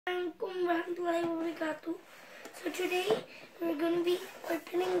Assalamualaikum warahmatullahi wabarakatuh. So today we're going to be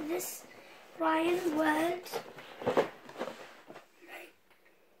opening this Ryan World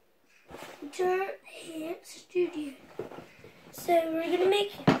hair studio. So we're going to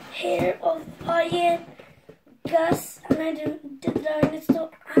make hair of Ryan, Gus, and the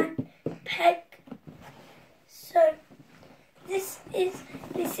dinosaur and Peg. So this is,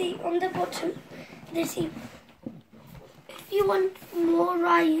 they say on the bottom, they say if you want more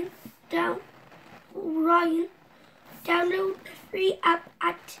Ryan, download the free app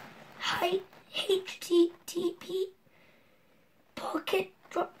at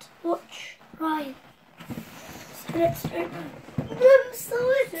http://pocket.watch Ryan. So let's start. I'm so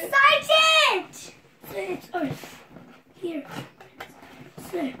excited! So it's ours. Here.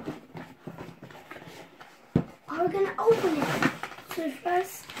 So we're gonna open it. So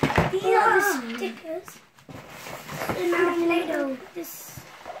first, these are the stickers. So now Play-Doh.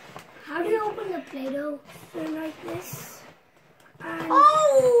 How do you open the Play-Doh? So like this. And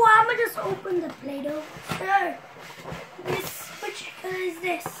oh, I'm gonna just open the Play-Doh. So which color is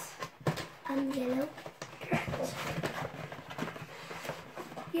this? Yellow. Correct.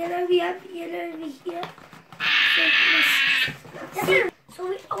 Yellow, we have yellow over here. So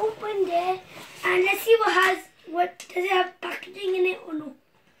we opened it and let's see does it have packaging in it or no?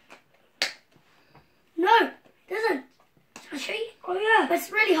 No, it doesn't. I'll show you. Oh yeah, but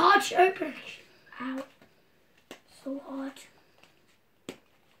it's really hard to open. Ow, so hard.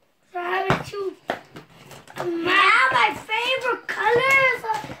 So I have it too. Now my favorite colors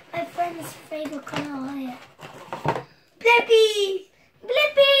are my friend's favorite color here. Blippi,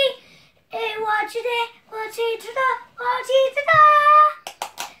 Blippi, watch it,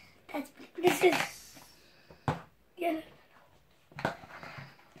 That's Blippi. This is yellow.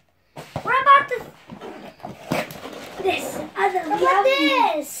 What about this other? What about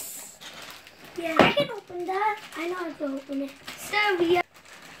this? Yeah, I can open that. I know how to open it. So we have.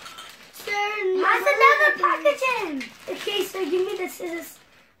 That's another packaging. Okay, so give me the scissors.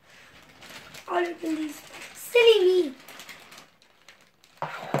 I'll open these. Silly me.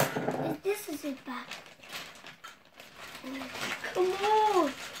 This is it back. Come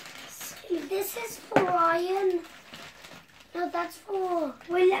on. This is for Ryan. No, that's for.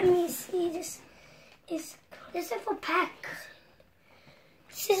 Wait, let me see. This is for Pack.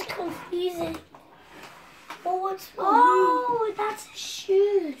 This is confusing. Oh, what's for you? That's his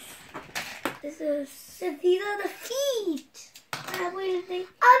shoes. So these are the feet. Wait, the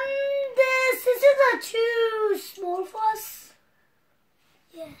scissors are too small for us.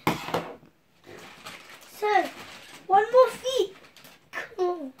 Yeah. So one more feet.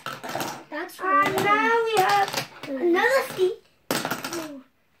 Cool. That's right. And now we have another feet. Cool.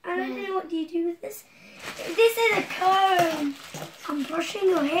 And I don't know what do you do with this. This is a comb. I'm brushing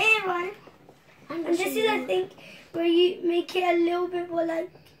your hair, right? And this is, I think, where you make it a little bit more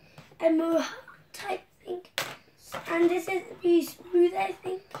like a mohawk type thing. And this is really smooth, I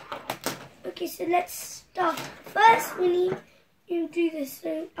think. Okay, so let's start. First, we need to do this.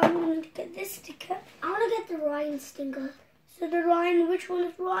 So I'm going to get this sticker. I want to get the Ryan sticker. So the Ryan, which one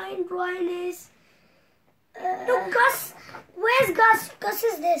is Ryan? Ryan is... no, Gus. Where's Gus? Gus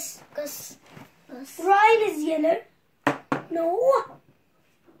is this. Gus. Ryan is yellow. No.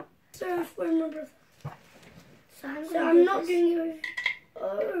 So for my brother. So I'm not doing it.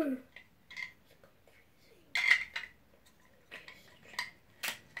 Oh.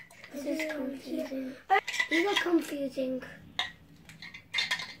 This is confusing. These are confusing.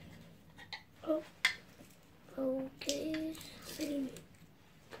 Oh. Okay.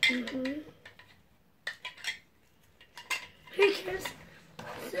 Who cares?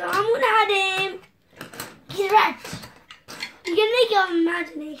 So I'm gonna add him. He's red. You can make your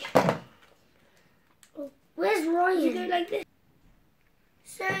imagination. Oh. Where's Ryan? You go like this.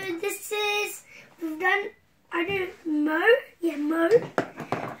 So this is, we've done, I don't know. Yeah, Mo.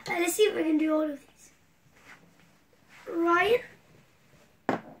 Let's see if we can do all of these. Ryan,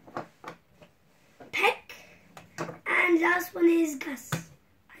 Peck, and last one is Gus,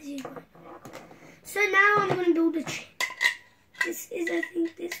 as usual. So now I'm going to build a chin. This is, I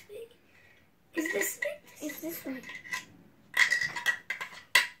think, this way. Is this way? It's this way.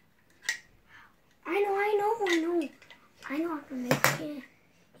 I know how to make it.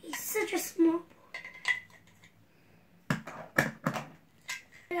 He's such a smart boy.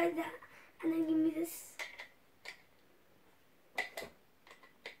 Like that. And then give me this.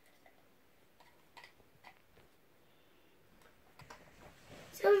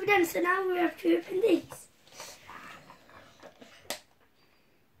 So we've done. So now we have to open these.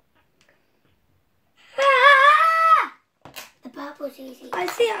 The purple's easy. I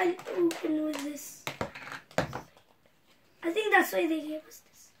see. I open with this. I think that's why they gave us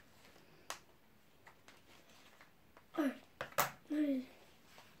this. Oh.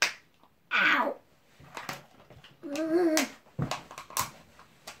 Ow.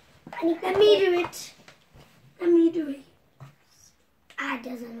 Let me do it. Let me do it. Ah, it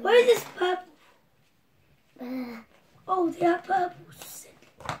doesn't work. Where is this purple? Oh, they are purple.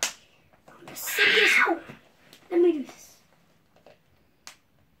 I'm gonna sit this home. Let me do this.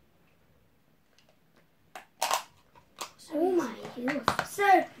 Oh my God. So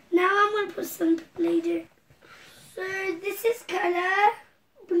now I'm gonna put some later. So this is color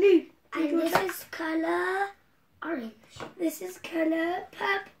blue. And this is color orange. This is color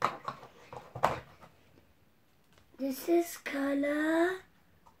purple. This is color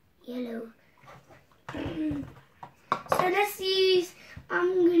yellow. So let's use,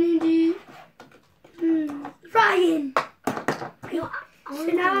 I'm gonna do Ryan. No, So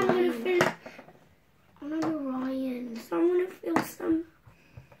now I'm gonna fill, I want to do Ryan. so I'm gonna fill some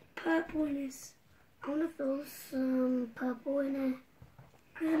purple in this. I want to fill some purple in it.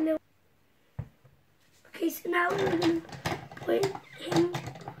 And a little. Okay, so now we're gonna put him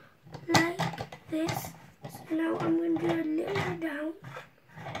like this. So now I'm gonna do a little down.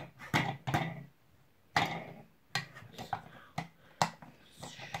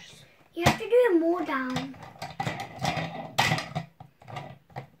 You have to do it more down.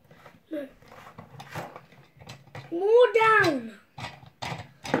 No. More down.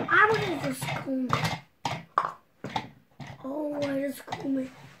 I want to just comb it. Oh, I just comb it.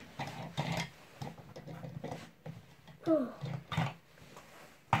 Oh.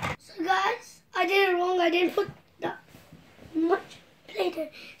 So guys, I did it wrong. I didn't put that much later.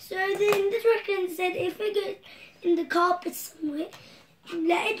 So then this reference said if we get in the carpet somewhere,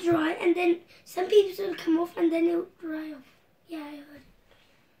 let it dry, and then some pieces will come off, and then it will dry off. Yeah, I heard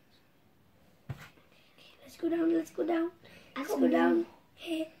it. Okay, let's go down. Let's go down. Let's go down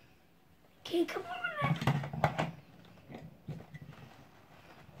here. Okay, come on.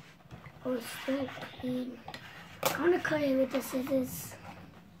 Oh, it's so clean. I want to cut it with the scissors.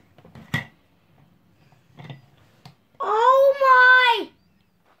 Oh my!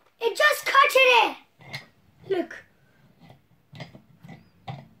 It just cut it! Look.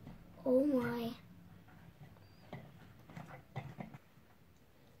 Oh my.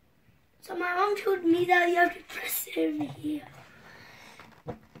 So my mom told me that you have to press it over here.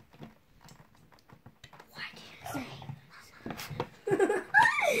 Why did you say?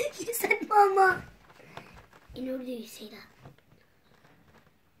 She said, Mama. In order to say that.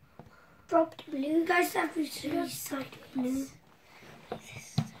 Drop the blue. You guys have to see your side blue. Like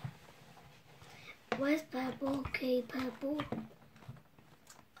this. Where's purple? Okay, purple.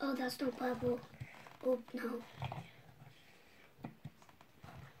 Oh, that's not purple. Oh, no.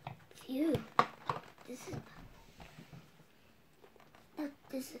 Phew. This is purple. No,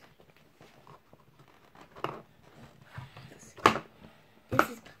 this is... This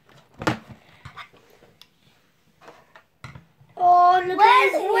is purple. Oh, look where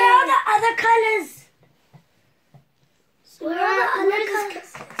are the other colors? Where are the other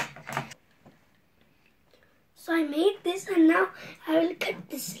colors? So I made this, and now I will cut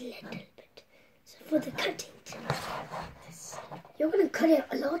this a little bit. So for the cutting, this. You're going to cut it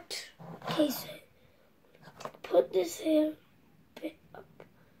a lot. Okay, so put this here a bit up.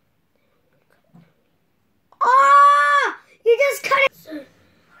 Ah! You just cut it! So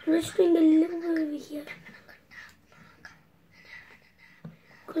I'm just doing a little bit over here.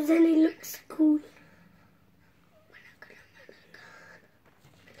 Because then it looks cool.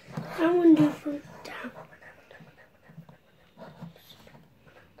 I want to do from down.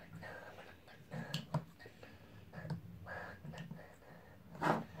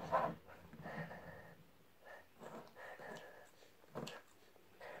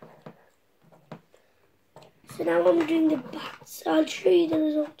 So now I'm doing the backs. I'll show you the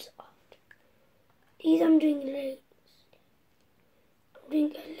results after. These I'm doing legs. I'm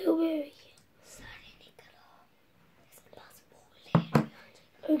doing a little bit over here.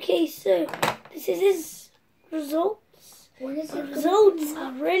 Okay, so this is his results. What is The it? results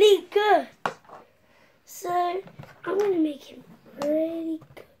are really good. So I'm going to make him really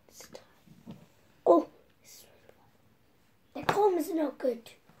good style. Oh, the comb is not good.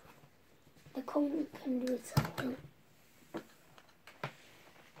 The comb can do something.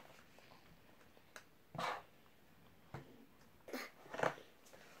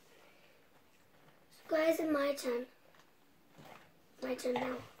 So guys, it's my turn. My turn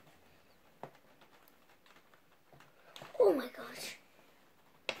now. Oh my gosh.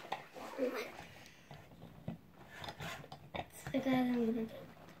 Oh my. So guys, I'm going to do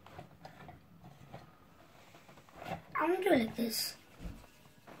do it like this.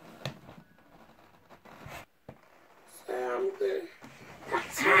 So I'm gonna.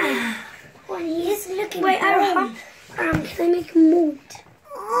 That's Oh, he's looking. Wait, Arham. Can I make a mold?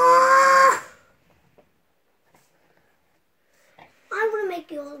 I'm gonna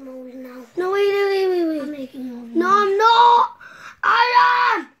make your mold now. No, wait. I'm making your mold. No, I'm not.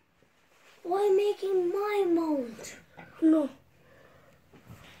 Arham! Why am making my mold? No.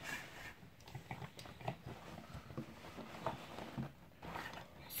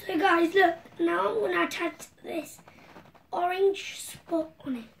 So guys, look. Now I'm gonna attach this orange spot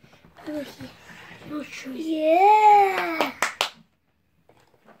on it over here. I'll show you. Yeah.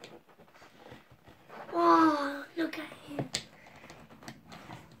 Oh, look at him.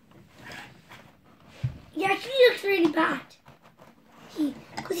 He actually looks really bad.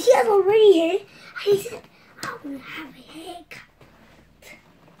 Because he has already hair. And he said, I want to have a haircut.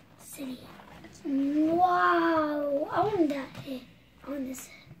 Silly. Wow. I want that hair. I want this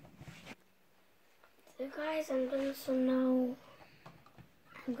hair. So guys, so now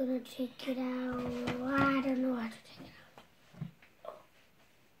I'm gonna take it out. I don't know how to take it out.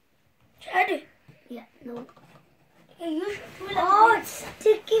 Should I do it? Yeah, no. Yeah, you should do it. Oh, it's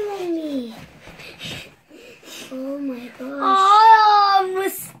sticking on me. Oh my gosh. Oh,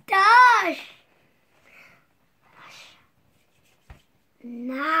 mustache.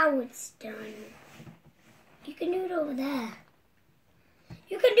 Now it's done. You can do it over there.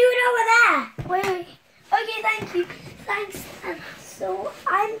 You can do it over there. Wait. Okay, thank you. Thanks. So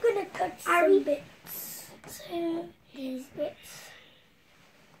I'm gonna cut some bits. So These bits.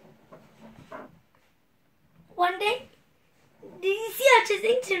 one day, did you see Archer's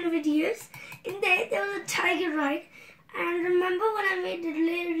ancient videos? In there was a tiger ride. And remember when I made a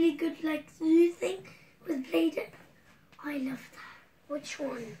really good like zoo thing with bladed? I love that. Which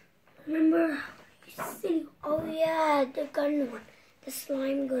one? Remember? You silly. Oh yeah, the gun one. The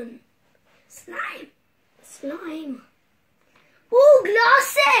slime gun. Slime. Slime. Oh,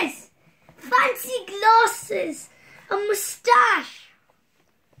 glasses! Fancy glasses! A mustache!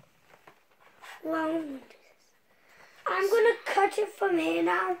 Well, I'm gonna cut it from here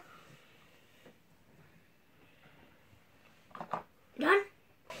now. Done?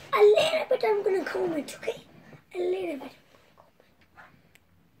 A little bit I'm gonna comb it, okay? A little bit.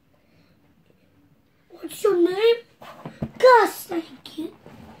 What's your name? Gus, thank you.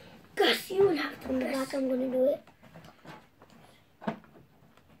 Gus, you will have to From the back, I'm gonna do it.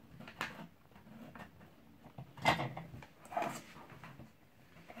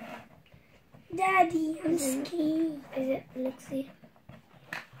 Daddy, I'm scared. Is it? Let's see.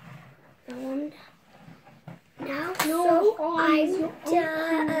 That one. Now, No, so I'm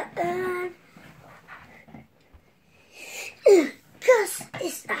done. Gus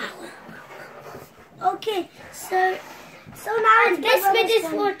is out. Okay, so now this bit is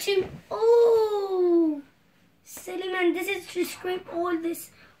for to. Oh, silly man! This is to scrape all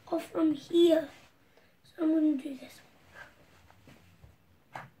this off from here. So I'm gonna do this.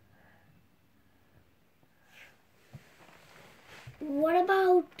 What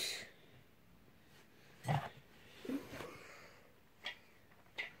about?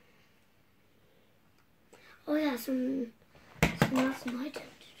 Oh yeah, that's my turn.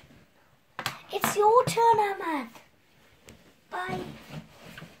 It's your turn, Ahmad. Bye.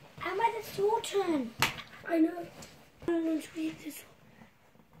 Ahmad, it's your turn. I know. I'm going to read this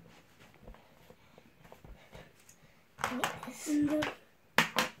one.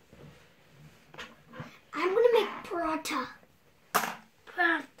 I'm gonna make paratha.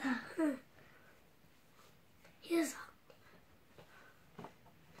 Paratha. Here's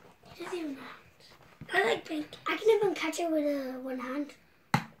it even round. I like pink. I can even catch it with one hand.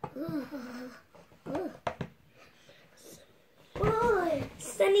 Oh,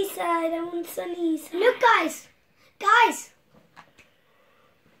 sunny side. I want sunny side. Look, guys.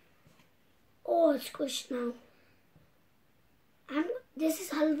 Oh, it's squished now. This is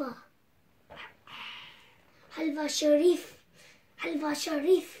halwa. Halwa Sharif. Halwa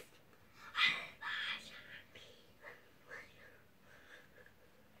Sharif.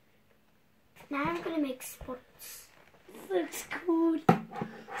 Now I'm gonna make spots. Looks cool.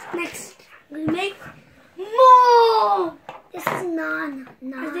 Next, I'm gonna make more. This is naan. I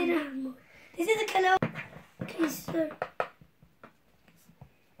didn't have more. This is the color. Okay, so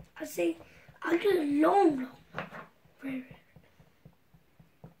I'll do it long. Very.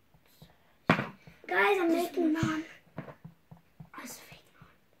 Guys, I'm making naan. As fake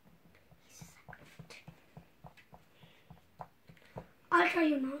naan. I'll try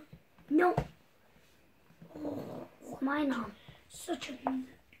you now. No. My naan. Such a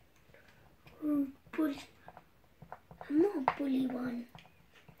rude bully. I'm not a bully one.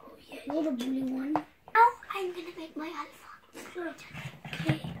 Oh yeah, You're the bully one. Now I'm gonna make my alpha.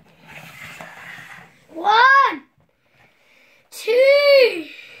 Okay. 1, 2.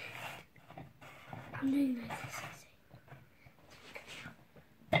 I'm doing like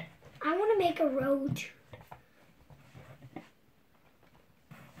this. I want to make a road.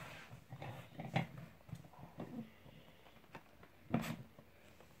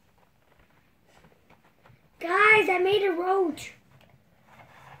 Guys, I made a road.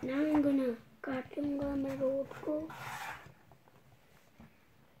 Now I'm gonna cut my road go.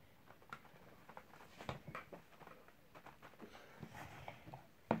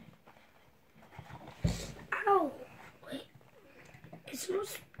 Ow! Wait, it's not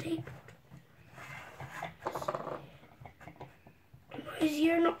stapled. Why is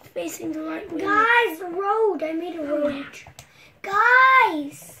here not facing the right way? Guys, the road! I made a road.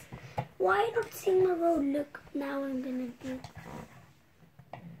 Guys! Why are you not seeing my road? Look, now I'm gonna do.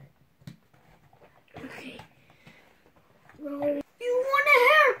 Okay. Road. You want a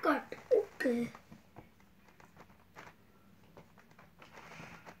haircut? Okay.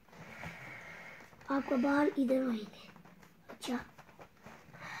 आपका बाल इधर आएंगे. अच्छा.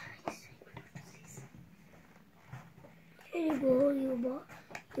 Here you go,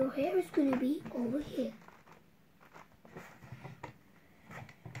 your hair is gonna be over here.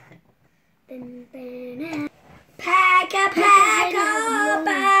 Pack a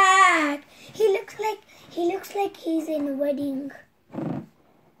bag. He looks like he's in a wedding.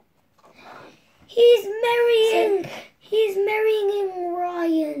 He's marrying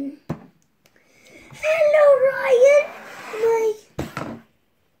Ryan. Hello, Ryan.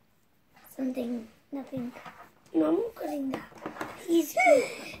 Nothing. No, I'm not cutting that. It's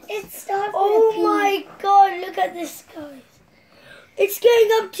starting. Oh my God! Look at this, guys. It's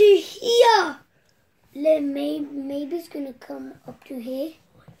going up to here. Maybe it's gonna come up to here.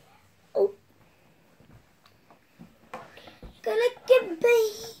 Oh, gonna get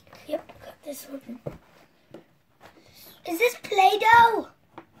big. Yep, got this one. Is this Play-Doh?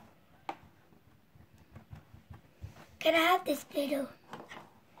 Can I have this Play-Doh?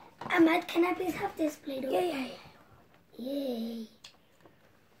 Ahmad, can I please have this Play-Doh? Yeah. Yay.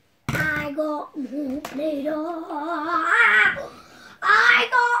 I got more Play-Doh. I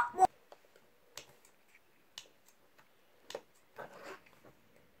got more.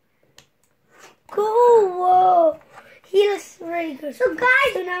 Cool. Whoa. He looks very good. So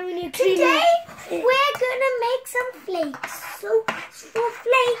guys, now we need today we're gonna make some flakes. So for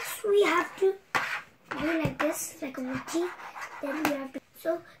flakes we have to do like this, like a roti. Then we have to.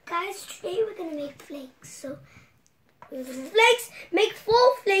 So guys, today we're gonna make flakes. So we're gonna make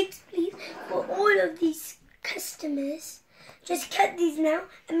 4 flakes, please, for all of these customers. Just cut these now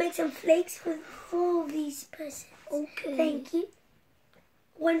and make some flakes for 4 of these persons. Okay. Thank you.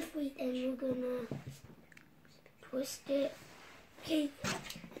 1 for each. And we're gonna twist it. Okay.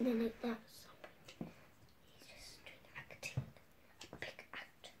 And then like that. He's just doing acting. A big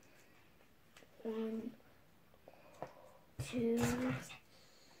act. 1, 2,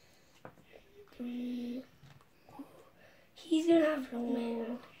 3. He's gonna have long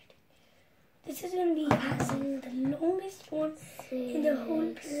hair. This is gonna be the longest one in the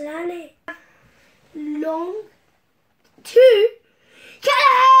whole planet. Long 2.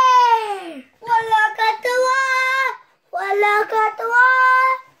 Kelly! Wala katawa!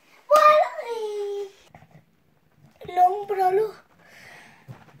 Long bralo.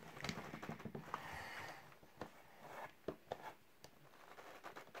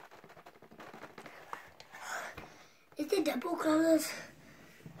 Is it double colors?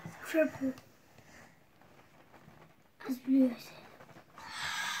 Triple. As blue as it.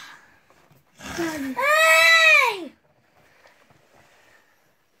 Hey!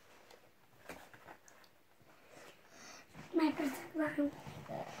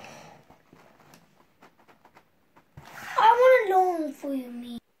 I want a long for you,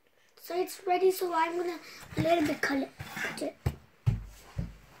 me. So it's ready, so I'm gonna a little bit cut it.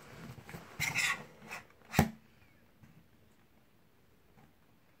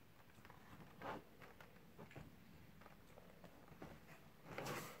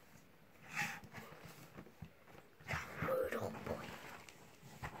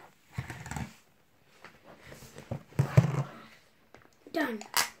 Done.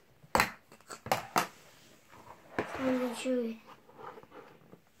 I'm going to show you.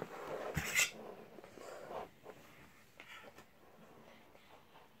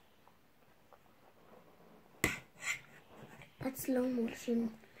 That's slow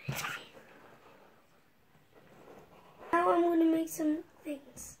motion. Now I'm going to make some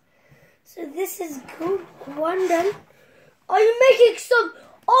things. So this is good. 1 done. Are you making some?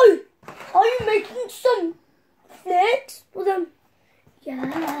 Are you making some flakes for them?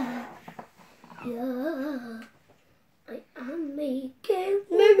 Yeah. I am making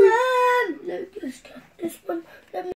Maybe. Let me just get this one. Let me